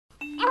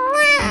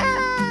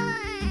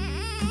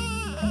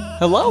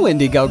Hello,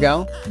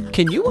 Indiegogo.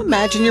 Can you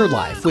imagine your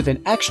life with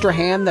an extra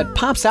hand that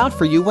pops out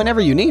for you whenever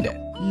you need it?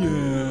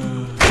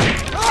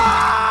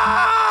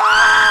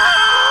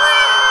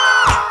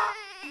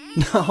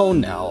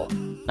 No,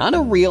 not a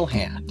real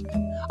hand.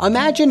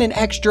 Imagine an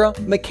extra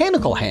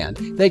mechanical hand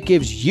that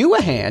gives you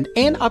a hand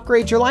and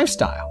upgrades your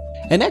lifestyle.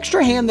 An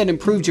extra hand that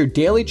improves your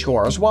daily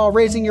chores while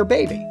raising your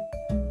baby.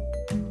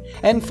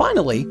 And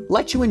finally,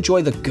 lets you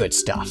enjoy the good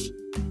stuff.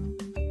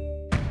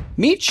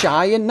 Meet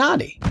Shy and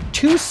Naughty,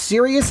 two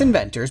serious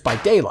inventors by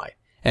daylight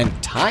and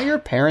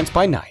tired parents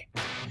by night.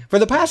 For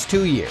the past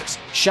 2 years,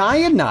 Shy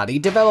and Naughty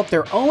developed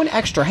their own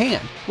extra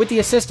hand with the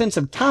assistance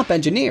of top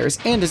engineers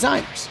and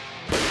designers.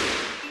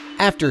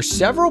 After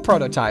several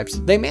prototypes,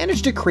 they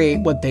managed to create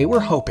what they were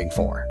hoping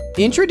for.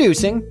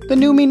 Introducing the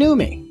Noomi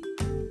Noomi.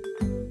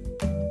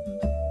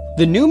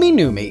 The Noomi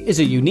Noomi is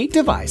a unique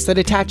device that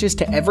attaches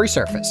to every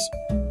surface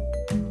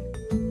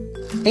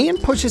and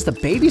pushes the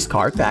baby's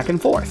cart back and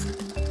forth.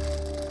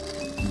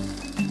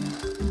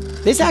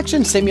 This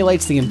action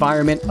simulates the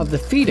environment of the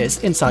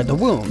fetus inside the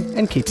womb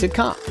and keeps it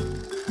calm.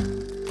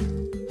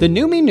 The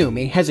Noomi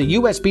Noomi has a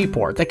USB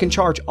port that can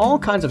charge all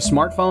kinds of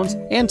smartphones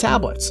and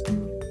tablets.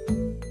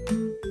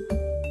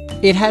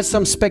 It has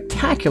some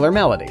spectacular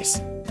melodies.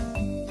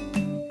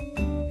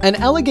 An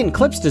elegant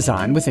clips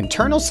design with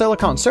internal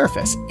silicone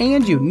surface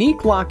and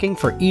unique locking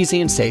for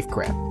easy and safe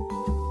grip.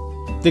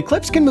 The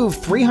clips can move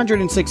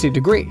 360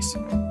 degrees.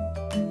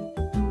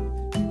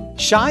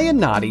 Shy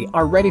and Naughty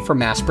are ready for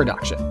mass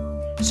production,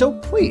 so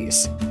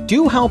please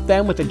do help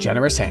them with a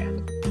generous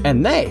hand,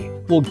 and they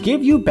will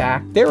give you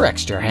back their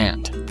extra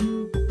hand.